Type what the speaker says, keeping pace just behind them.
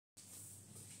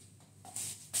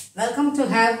Welcome to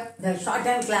have the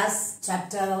shorthand class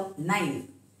chapter 9.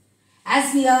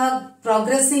 As we are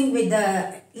progressing with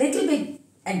the little bit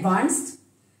advanced,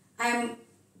 I am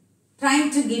trying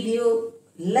to give you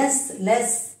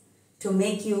less to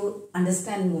make you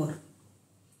understand more.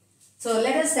 So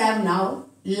let us have now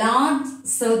large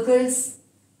circles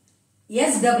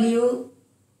SW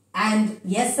and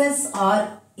SS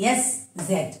or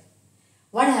SZ.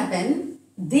 What happened?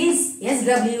 These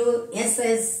SW,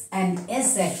 SS and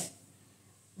SZ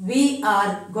we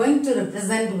are going to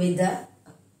represent with a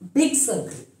big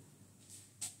circle.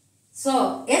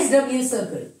 So SW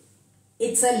circle,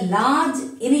 it's a large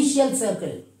initial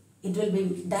circle. It will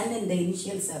be done in the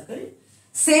initial circle.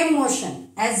 Same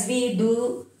motion as we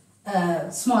do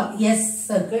small S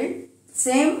circle.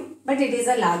 Same, but it is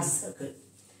a large circle.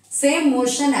 Same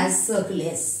motion as circle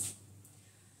S.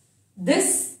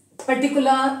 This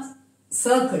particular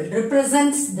circle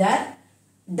represents the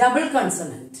double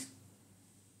consonant.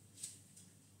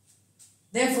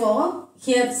 Therefore,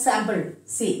 here sample,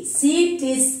 see, seat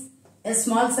is a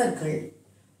small circle,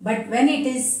 but when it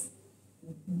is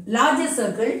larger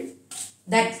circle,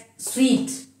 that sweet,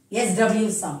 SW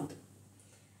sound.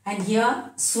 And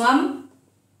here, sum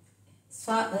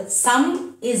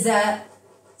is a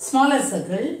smaller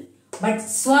circle, but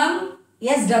swam,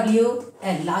 SW,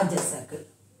 a larger circle.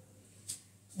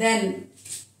 Then,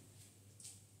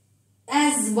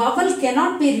 as vowel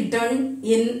cannot be written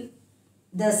in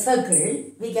the circle,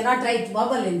 we cannot write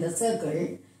vowel in the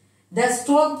circle, the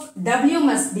stroke W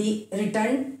must be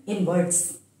written in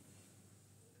words.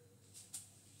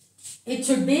 It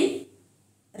should be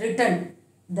written,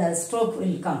 the stroke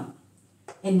will come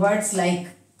in words like,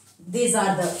 these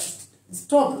are the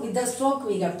stroke, with the stroke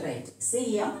we have to write. See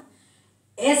here,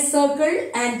 S circle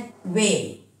and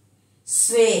way,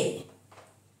 sway.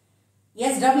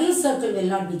 SW circle will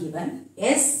not be given.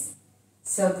 S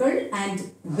circle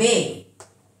and way.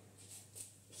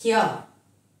 Here,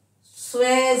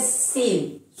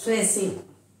 swaysive.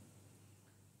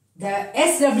 The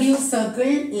SW circle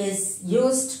is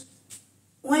used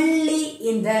only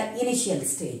in the initial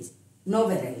stage,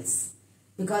 nowhere else.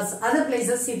 Because other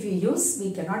places if you use,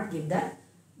 we cannot give the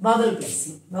vowel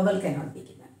placing. Vowel cannot be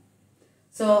given.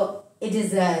 So, it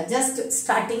is just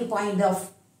starting point of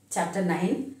chapter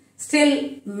 9.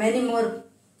 Still, many more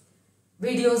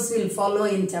videos will follow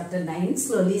in chapter 9.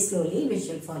 Slowly, we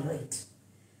shall follow it.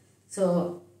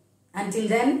 So, until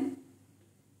then,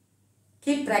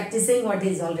 keep practicing what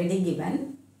is already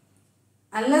given.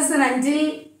 Unless and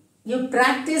until you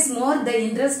practice more, the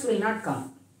interest will not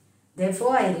come.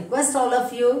 Therefore, I request all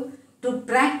of you to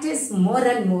practice more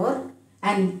and more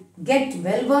and get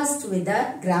well versed with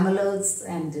the grammars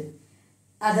and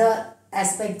other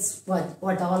aspects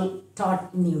what all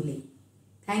taught newly.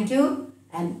 Thank you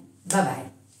and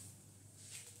bye-bye.